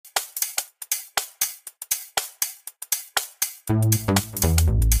Told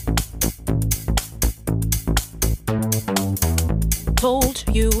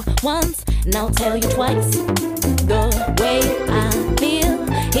you once, now tell you twice. The way I feel,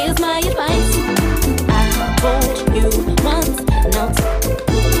 here's my advice. I told you once, now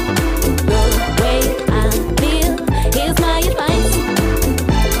the way I feel, here's my advice.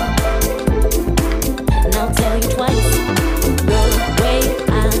 Now tell you twice. The way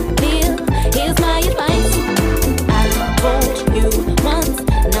I feel, here's my advice. I told you once,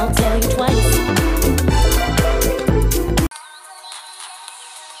 now tell you twice.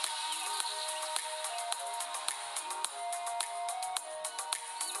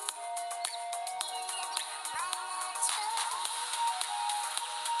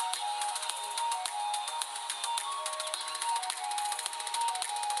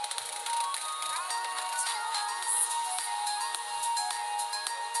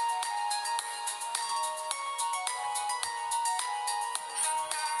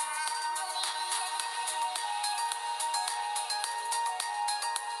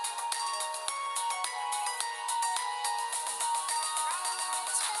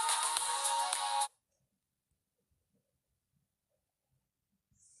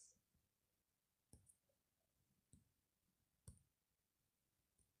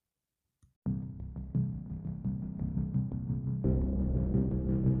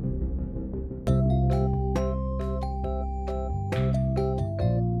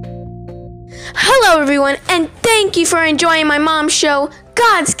 Hello everyone, and thank you for enjoying my mom's show,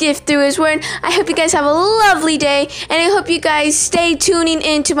 God's Gift Through His Word. I hope you guys have a lovely day, and I hope you guys stay tuning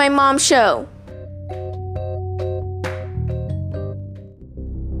into my mom's show.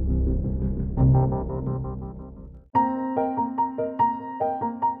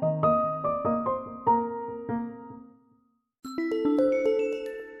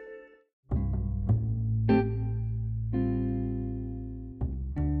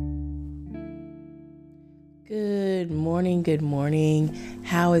 Good morning.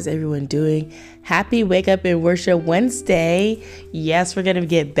 How is everyone doing? Happy Wake Up and Worship Wednesday. Yes, we're going to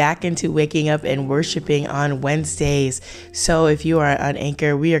get back into waking up and worshiping on Wednesdays. So if you are on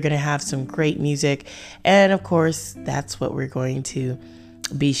Anchor, we are going to have some great music. And of course, that's what we're going to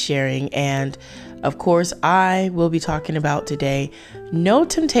be sharing. And of course, I will be talking about today, no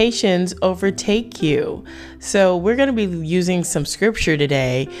temptations overtake you. So we're going to be using some scripture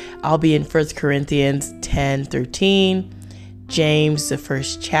today. I'll be in 1 Corinthians 10:13, James, the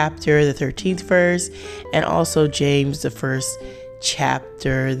first chapter, the 13th verse, and also James, the first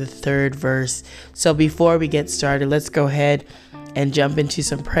chapter, the 3rd verse. So before we get started, let's go ahead and jump into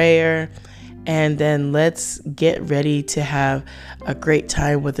some prayer. And then let's get ready to have a great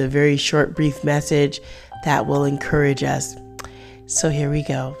time with a very short, brief message that will encourage us. So here we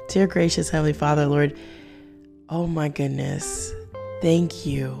go. Dear gracious Heavenly Father, Lord, oh my goodness. Thank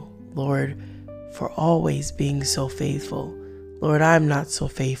you, Lord, for always being so faithful. Lord, I'm not so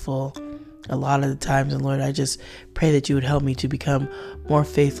faithful a lot of the times. And Lord, I just pray that you would help me to become more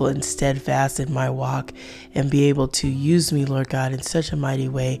faithful and steadfast in my walk and be able to use me, Lord God, in such a mighty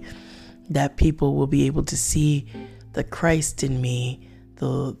way that people will be able to see the Christ in me,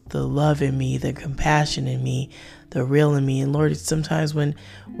 the love in me, the compassion in me, the real in me. And Lord, sometimes when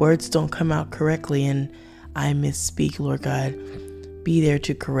words don't come out correctly and I misspeak, Lord God, be there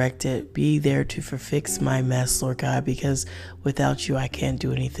to correct it. Be there to fix my mess, Lord God, because without you, I can't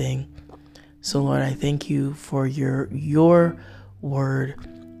do anything. So Lord, I thank you for your word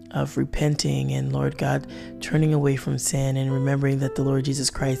of repenting and, Lord God, turning away from sin and remembering that the Lord Jesus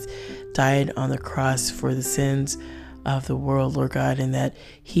Christ died on the cross for the sins of the world, Lord God, and that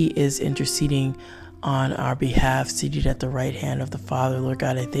he is interceding on our behalf, seated at the right hand of the Father. Lord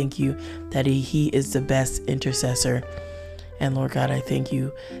God, I thank you that he is the best intercessor. And Lord God, I thank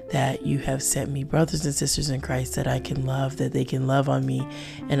you that you have sent me brothers and sisters in Christ that I can love, that they can love on me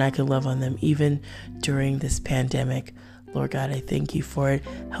and I can love on them even during this pandemic. Lord God, I thank you for it.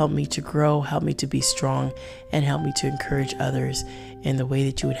 Help me to grow, help me to be strong, and help me to encourage others in the way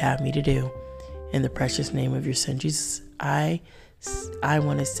that you would have me to do. In the precious name of your Son, Jesus, I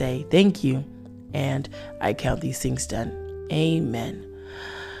want to say thank you, and I count these things done. Amen.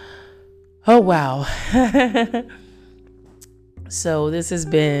 Oh, wow. So this has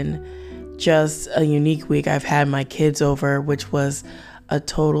been just a unique week. I've had my kids over, which was a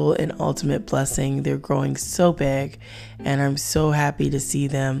total and ultimate blessing. They're growing so big and I'm so happy to see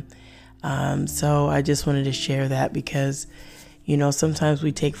them. So I just wanted to share that because, you know, sometimes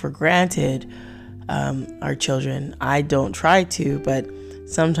we take for granted our children. I don't try to, but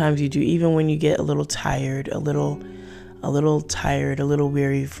sometimes you do, even when you get a little tired, a little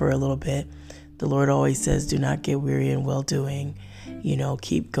weary for a little bit. the Lord always says, do not get weary in well-doing.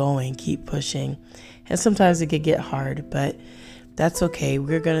 Keep going, keep pushing. And sometimes it could get hard, but that's okay.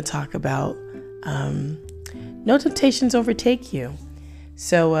 We're going to talk about no temptations overtake you.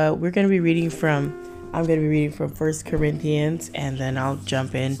 So I'm going to be reading from 1 Corinthians, and then I'll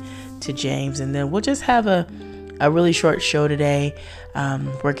jump in to James, and then we'll just have a really short show today.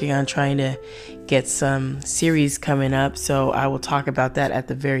 Working on trying to get some series coming up, so I will talk about that at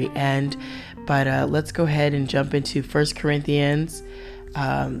the very end. But let's go ahead and jump into 1 Corinthians,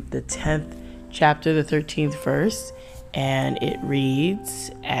 the 10th chapter, the 13th verse, and it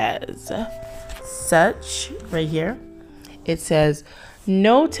reads as such right here. It says,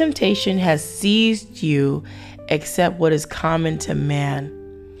 "No temptation has seized you except what is common to man.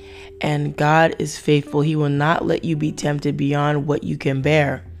 And God is faithful. He will not let you be tempted beyond what you can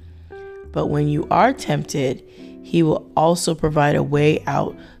bear. But when you are tempted, He will also provide a way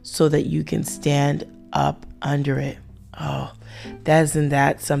out so that you can stand up under it." Oh, isn't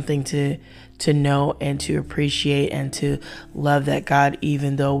that something to know and to appreciate and to love, that God,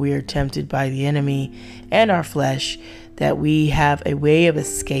 even though we are tempted by the enemy and our flesh, that we have a way of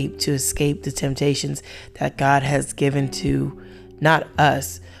escape to escape the temptations that God has given to not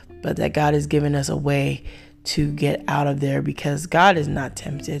us, but that God has given us a way to get out of there, because God is not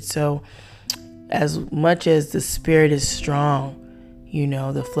tempted. So as much as the spirit is strong,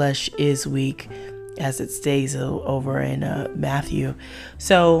 the flesh is weak, as it states over in Matthew.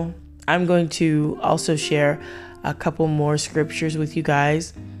 So I'm going to also share a couple more scriptures with you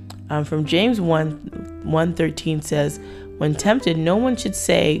guys. From James 1:13 says, "When tempted, no one should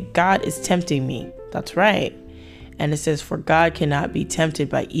say, 'God is tempting me.'" That's right. And it says, "For God cannot be tempted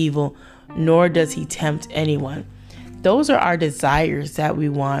by evil, nor does He tempt anyone." Those are our desires that we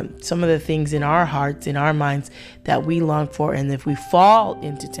want, some of the things in our hearts, in our minds that we long for. And if we fall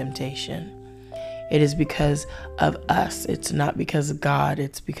into temptation, it is because of us. It's not because of God.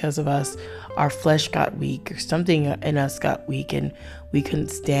 It's because of us. Our flesh got weak, or something in us got weak, and we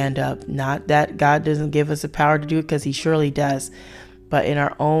couldn't stand up. Not that God doesn't give us the power to do it, because He surely does. But in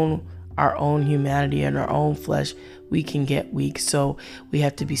our own humanity and our own flesh, we can get weak. So we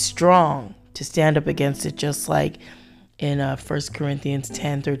have to be strong to stand up against it, just like in 1 Corinthians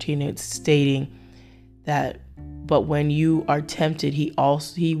 10:13, it's stating that, "But when you are tempted, He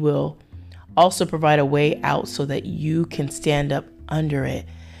will also provide a way out so that you can stand up under it,"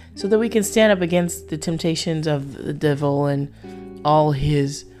 so that we can stand up against the temptations of the devil and all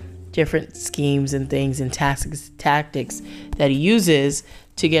his different schemes and things and tactics that he uses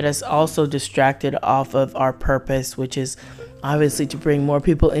to get us also distracted off of our purpose, which is obviously to bring more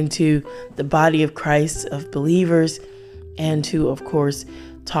people into the body of Christ, of believers, and to, of course,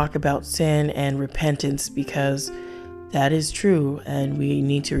 talk about sin and repentance, because that is true. And we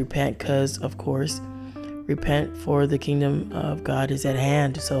need to repent because, of course, repent, for the kingdom of God is at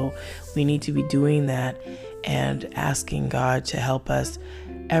hand. So we need to be doing that and asking God to help us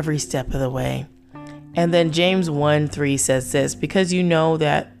every step of the way. And then James 1:3 says this, "Because you know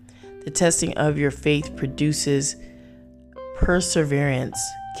that the testing of your faith produces perseverance."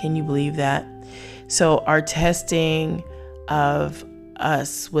 Can you believe that? So our testing of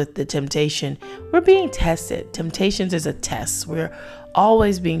us with the temptation, we're being tested. Temptations is a test. We're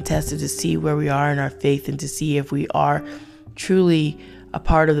always being tested to see where we are in our faith and to see if we are truly a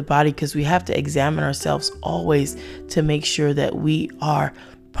part of the body, because we have to examine ourselves always to make sure that we are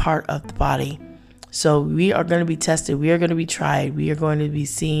part of the body. So we are going to be tested. We are going to be tried. We are going to be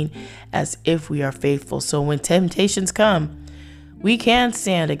seen as if we are faithful. So when temptations come, we can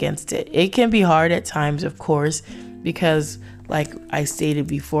stand against it. It can be hard at times, of course, because like I stated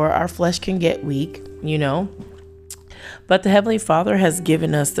before, our flesh can get weak, but the Heavenly Father has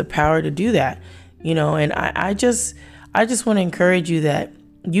given us the power to do that, and I just want to encourage you that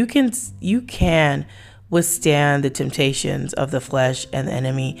you can withstand the temptations of the flesh and the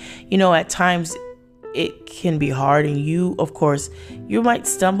enemy. At times it can be hard, and you might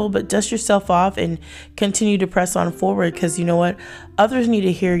stumble, but dust yourself off and continue to press on forward, because you know what? Others need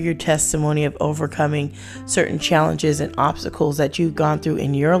to hear your testimony of overcoming certain challenges and obstacles that you've gone through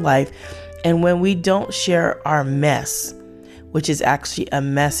in your life. And when we don't share our mess, which is actually a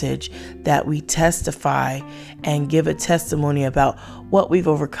message that we testify and give a testimony about what we've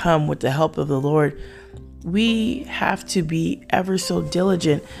overcome with the help of the Lord, we have to be ever so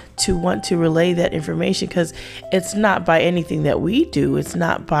diligent to want to relay that information, because it's not by anything that we do. It's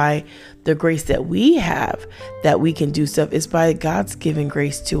not by the grace that we have that we can do stuff. It's by God's given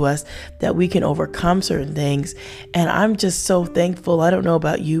grace to us that we can overcome certain things. And I'm just so thankful. I don't know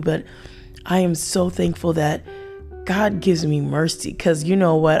about you, but I am so thankful that God gives me mercy because you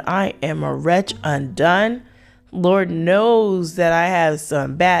know what? I am a wretch undone. Lord knows that I have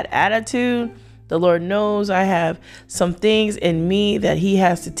some bad attitude. The Lord knows I have some things in me that he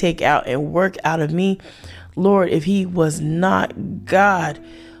has to take out and work out of me. Lord, if he was not God,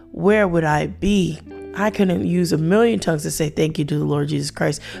 where would I be? I couldn't use a million tongues to say thank you to the Lord Jesus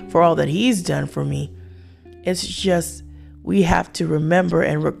Christ for all that he's done for me. It's just we have to remember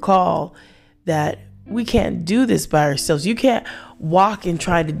and recall that we can't do this by ourselves. You can't walk and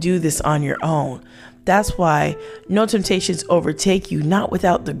try to do this on your own. That's why no temptations overtake you, not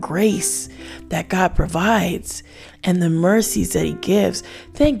without the grace that God provides and the mercies that he gives.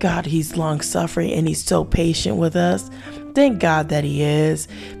 Thank God he's long suffering and he's so patient with us. Thank God that he is,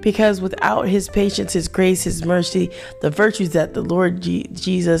 because without his patience, his grace, his mercy, the virtues that the Lord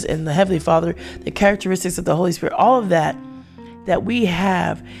Jesus and the Heavenly Father, the characteristics of the Holy Spirit, all of that we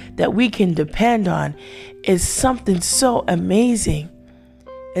have, that we can depend on, is something so amazing.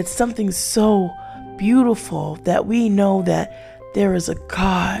 It's something so beautiful that we know that there is a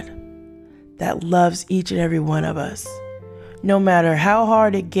God that loves each and every one of us. No matter how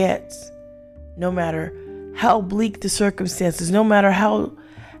hard it gets, no matter how bleak the circumstances, no matter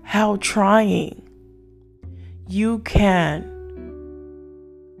how trying, you can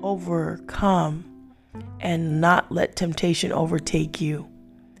overcome and not let temptation overtake you.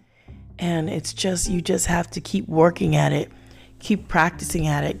 And it's just, you just have to keep working at it, keep practicing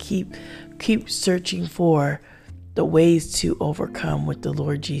at it, keep searching for the ways to overcome with the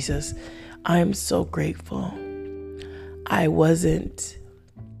Lord Jesus. I'm so grateful. I wasn't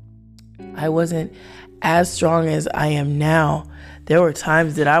as strong as I am now. There were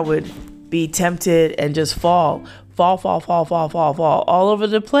times that I would be tempted and just fall all over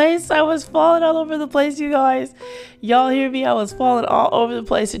the place. I was falling all over the place, you guys. Y'all hear me? I was falling all over the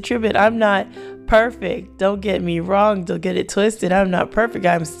place. Attribute, I'm not perfect. Don't get me wrong. Don't get it twisted. I'm not perfect.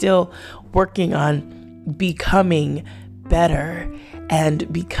 I'm still working on becoming better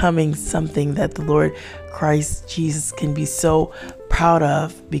and becoming something that the Lord Christ Jesus can be so proud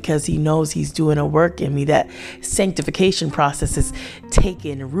of, because he knows he's doing a work in me. That sanctification process is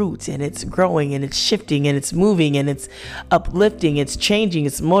taking root, and it's growing, and it's shifting, and it's moving, and it's uplifting, it's changing,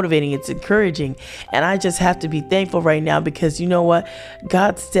 it's motivating, it's encouraging. And I just have to be thankful right now, because you know what?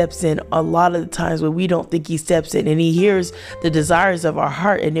 God steps in a lot of the times when we don't think he steps in, and he hears the desires of our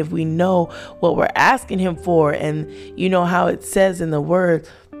heart. And if we know what we're asking him for, and you know how it says in the word,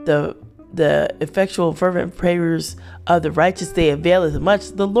 the effectual fervent prayers of the righteous, they availeth much,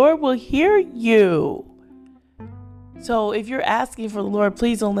 the Lord will hear you. So if you're asking for the Lord,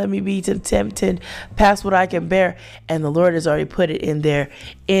 please don't let me be tempted past what I can bear. And the Lord has already put it in there.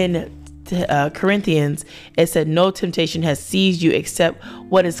 In Corinthians, it said, no temptation has seized you except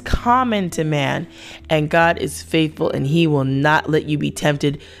what is common to man. And God is faithful, and he will not let you be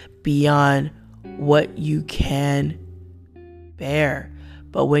tempted beyond what you can bear.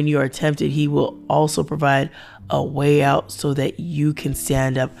 But when you are tempted, he will also provide a way out so that you can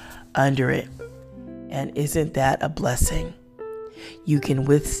stand up under it. And isn't that a blessing? You can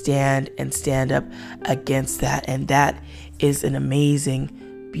withstand and stand up against that. And that is an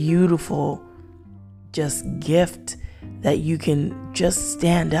amazing, beautiful, just gift that you can just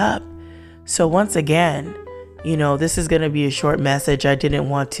stand up. So once again, you know, this is going to be a short message. I didn't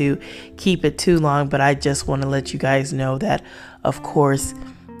want to keep it too long, but I just want to let you guys know that, of course,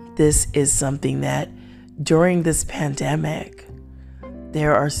 this is something that during this pandemic,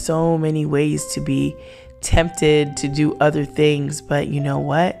 there are so many ways to be tempted to do other things. But you know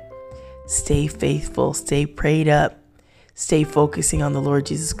what? Stay faithful, stay prayed up, stay focusing on the Lord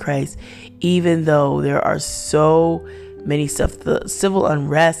Jesus Christ. Even though there are so many stuff, the civil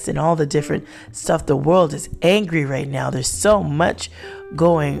unrest and all the different stuff, the world is angry right now. There's so much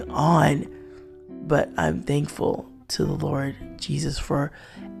going on, but I'm thankful to the Lord Jesus for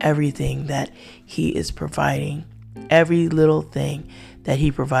everything that he is providing, every little thing that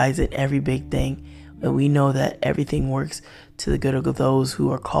he provides, and every big thing. And we know that everything works to the good of those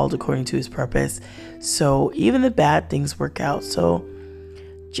who are called according to his purpose. So even the bad things work out. So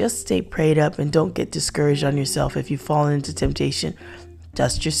just stay prayed up and don't get discouraged on yourself. If you've fallen into temptation,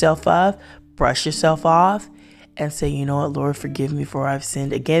 dust yourself off, brush yourself off, and say, you know what, Lord, forgive me for I've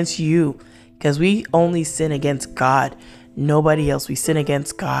sinned against you. Because we only sin against God, nobody else. We sin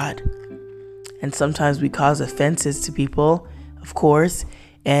against God. And sometimes we cause offenses to people, of course.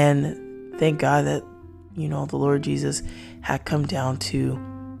 And thank God that, you know, the Lord Jesus had come down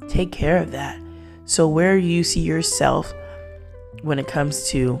to take care of that. So where you see yourself when it comes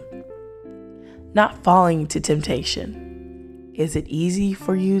to not falling to temptation, is it easy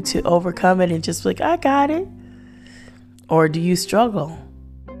for you to overcome it and just be like, I got it? Or do you struggle?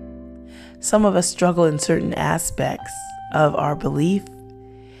 Some of us struggle in certain aspects of our belief.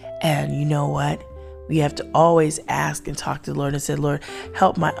 And you know what? We have to always ask and talk to the Lord and say, Lord,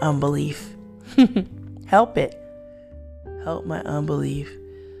 help my unbelief. Help it. Help my unbelief.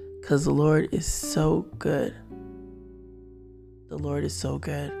 Because the Lord is so good. The Lord is so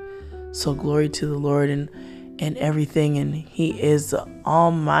good. So glory to the Lord and everything. And He is the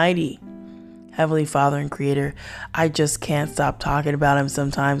Almighty Heavenly Father and Creator. I just can't stop talking about Him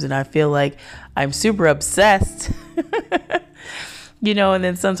sometimes. And I feel like I'm super obsessed. And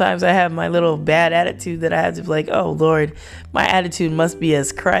then sometimes I have my little bad attitude that I have to be like, oh, Lord, my attitude must be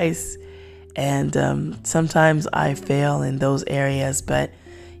as Christ. And sometimes I fail in those areas. But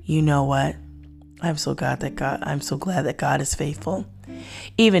you know what? I'm so glad that God is faithful.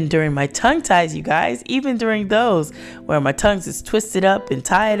 Even during my tongue ties, you guys, even during those where my tongue's is twisted up and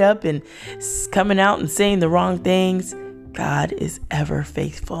tied up and coming out and saying the wrong things, God is ever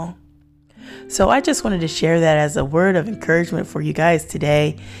faithful. So I just wanted to share that as a word of encouragement for you guys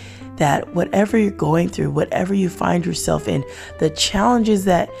today, that whatever you're going through, whatever you find yourself in, the challenges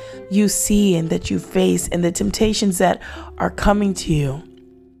that you see and that you face and the temptations that are coming to you,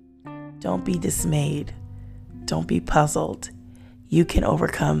 don't be dismayed. Don't be puzzled. You can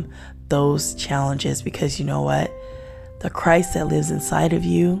overcome those challenges because you know what? The Christ that lives inside of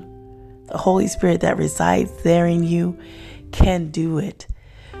you, the Holy Spirit that resides there in you can do it.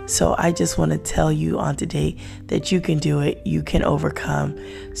 So I just want to tell you on today that you can do it. You can overcome.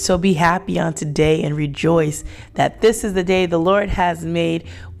 So be happy on today and rejoice that this is the day the Lord has made.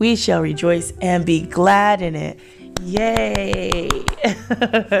 We shall rejoice and be glad in it. Yay.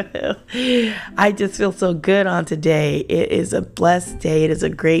 I just feel so good on today. It is a blessed day. It is a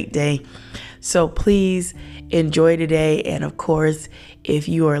great day. So please enjoy today. And of course, if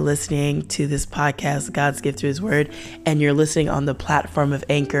you are listening to this podcast, God's Gift Through His Word, and you're listening on the platform of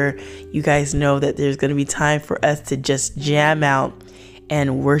Anchor, you guys know that there's going to be time for us to just jam out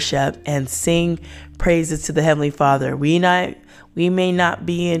and worship and sing praises to the Heavenly Father. We may not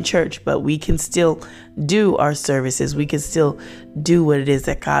be in church, but we can still do our services. We can still do what it is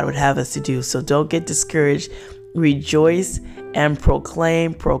that God would have us to do. So don't get discouraged. Rejoice and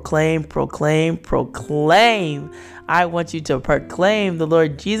proclaim. I want you to proclaim the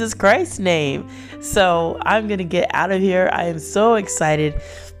Lord Jesus Christ's name. So I'm going to get out of here. I am so excited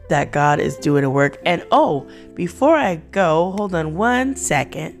that God is doing a work. And before I go, hold on one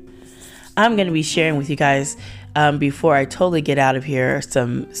second. I'm going to be sharing with you guys before I totally get out of here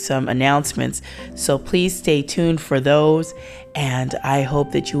some announcements. So please stay tuned for those. And I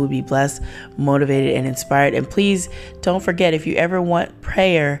hope that you will be blessed, motivated, and inspired. And please don't forget, if you ever want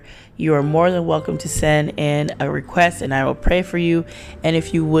prayer, you are more than welcome to send in a request and I will pray for you. And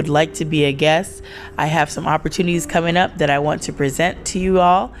if you would like to be a guest, I have some opportunities coming up that I want to present to you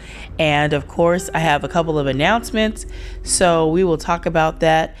all. And of course, I have a couple of announcements. So we will talk about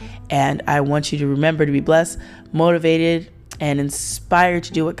that. And I want you to remember to be blessed, motivated, and inspired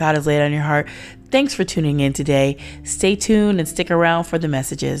to do what God has laid on your heart. Thanks for tuning in today. Stay tuned and stick around for the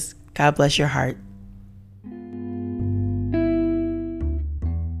messages. God bless your heart.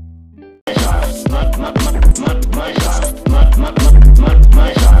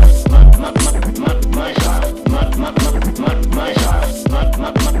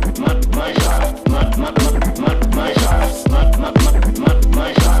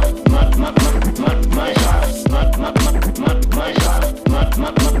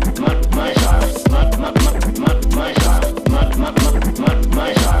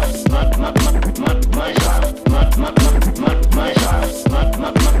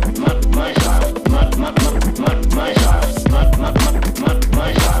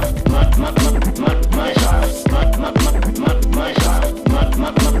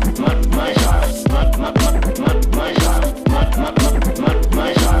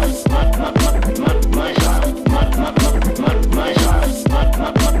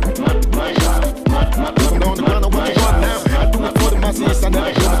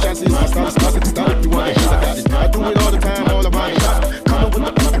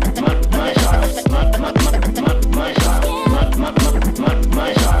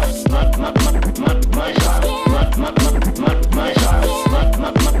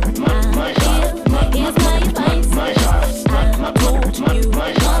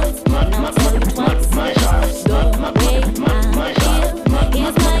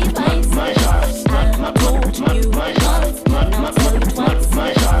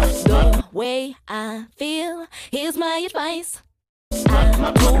 Here's my advice.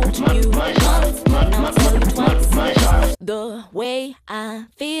 I told you once, now I'll tell you twice. The way I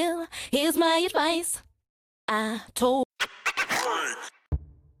feel, here's my advice. I told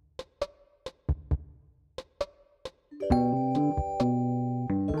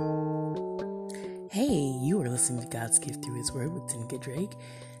Hey, you are listening to God's Gift Through His Word with Tanika Drake.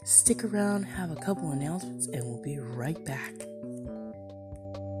 Stick around, have a couple announcements, and we'll be right back.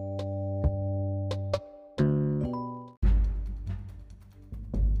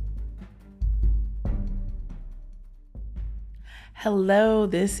 Hello,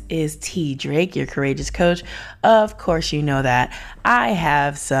 this is T. Drake, your courageous coach. Of course, you know that. I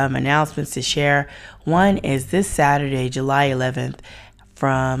have some announcements to share. One is this Saturday, July 11th,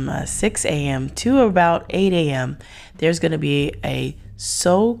 from 6 a.m. to about 8 a.m., there's going to be a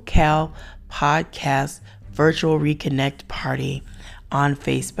SoCal Podcast Virtual Reconnect Party on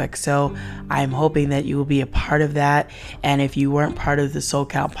Facebook. So I'm hoping that you will be a part of that. And if you weren't part of the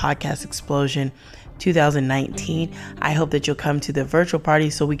SoCal Podcast Explosion 2019, I hope that you'll come to the virtual party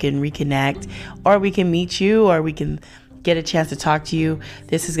so we can reconnect, or we can meet you, or we can get a chance to talk to you.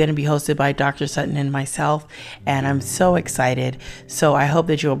 This is going to be hosted by Dr. Sutton and myself, and I'm so excited. So I hope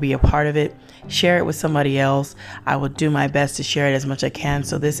that you'll be a part of it. Share it with somebody else. I will do my best to share it as much as I can.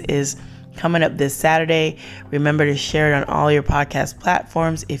 So this is coming up this Saturday. Remember to share it on all your podcast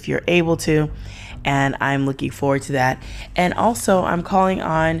platforms if you're able to. And I'm looking forward to that. And also, I'm calling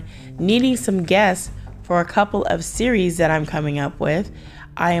on needing some guests for a couple of series that I'm coming up with.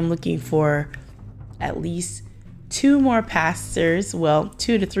 I am looking for at least 2 to 3 more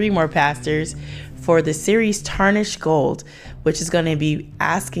pastors for the series Tarnished Gold, which is going to be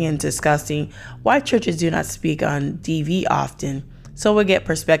asking and discussing why churches do not speak on DV often. So we'll get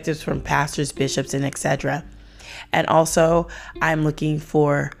perspectives from pastors, bishops, and etc. And also, I'm looking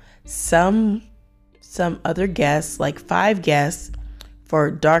for some other guests, like 5 guests for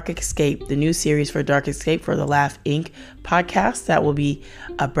Dark Escape, the new series for Dark Escape for the Laugh Inc. podcast. That will be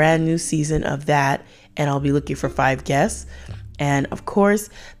a brand new season of that, and I'll be looking for 5 guests. And of course,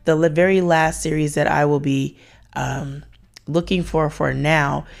 the very last series that I will be looking for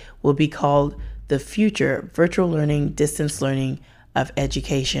now will be called The Future Virtual Learning, Distance Learning of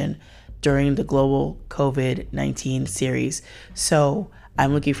Education during the Global COVID-19 series. So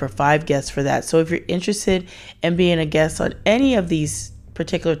I'm looking for 5 guests for that. So if you're interested in being a guest on any of these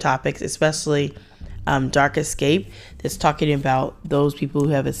particular topics, especially Dark Escape, that's talking about those people who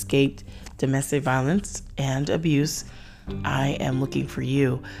have escaped domestic violence and abuse, I am looking for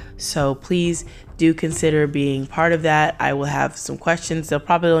you. So please do consider being part of that. I will have some questions. There'll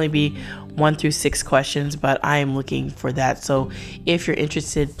probably only be 1 through 6 questions, but I am looking for that. So if you're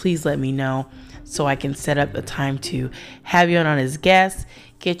interested, please let me know so I can set up a time to have you on as guests,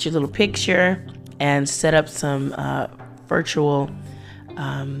 get your little picture, and set up some virtual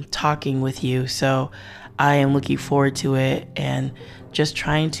talking with you. So I am looking forward to it, and just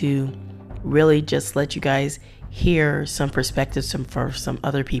trying to really just let you guys hear some perspectives from some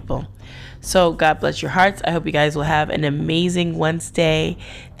other people. So God bless your hearts. I hope you guys will have an amazing Wednesday.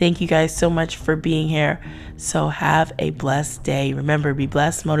 Thank you guys so much for being here. So have a blessed day. Remember, be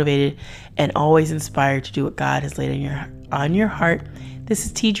blessed, motivated, and always inspired to do what God has laid on your heart. This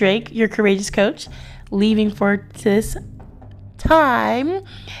is T. Drake, your courageous coach, leaving for this time,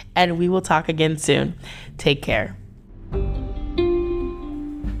 and we will talk again soon. Take care.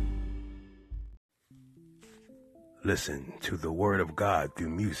 Listen to the word of God through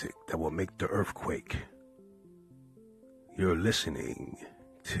music that will make the earth quake. You're listening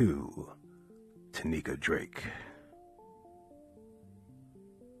to Tanika Drake.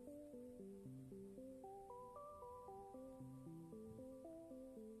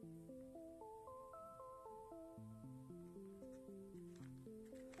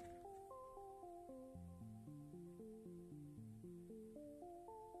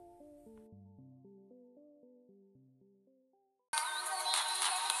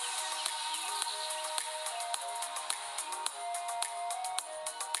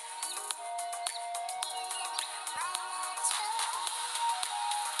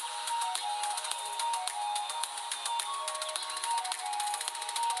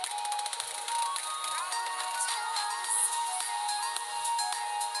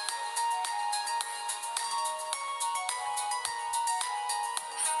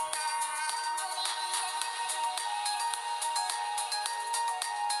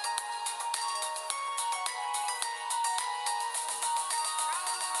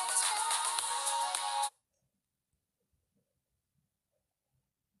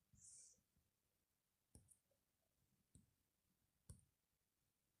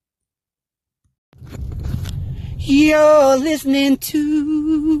 You're listening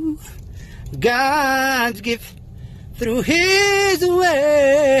to God's gift through His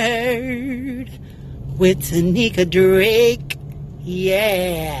Word with Tanika Drake.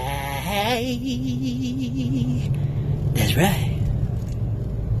 Yeah. That's right.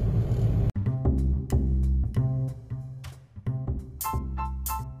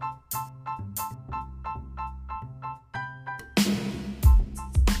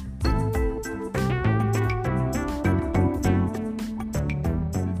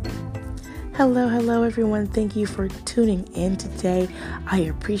 Hello everyone. Thank you for tuning in today. I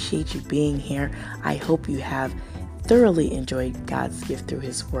appreciate you being here. I hope you have thoroughly enjoyed God's gift through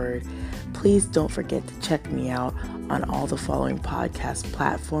His Word. Please don't forget to check me out on all the following podcast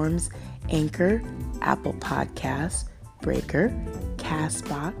platforms: Anchor, Apple Podcasts, Breaker,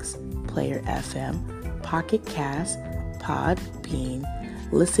 Castbox, Player FM, Pocket Cast, Podbean,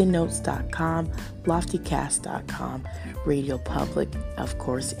 ListenNotes.com, LoftyCast.com, Radio Public, of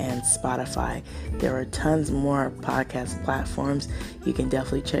course, and Spotify. There are tons more podcast platforms. You can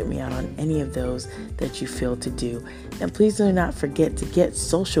definitely check me out on any of those that you feel to do. And please do not forget to get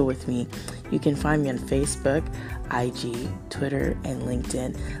social with me. You can find me on Facebook, IG, Twitter, and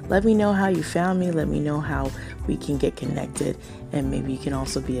LinkedIn. Let me know how you found me. Let me know how we can get connected, and maybe you can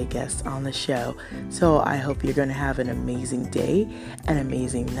also be a guest on the show. So I hope you're going to have an amazing day, an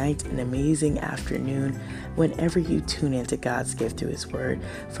amazing night, an amazing afternoon whenever you tune into God's gift through His Word,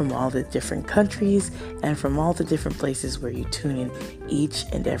 from all the different countries and from all the different places where you tune in each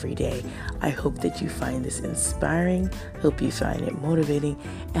and every day. I hope that you find this inspiring, hope you find it motivating,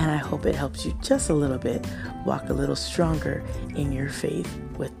 and I hope it helps you just a little bit walk a little stronger in your faith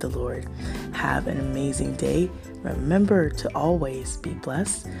with the Lord. Have an amazing day. Remember to always be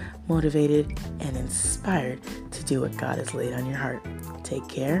blessed, motivated, and inspired to do what God has laid on your heart. Take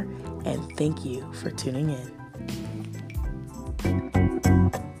care, and thank you for tuning in.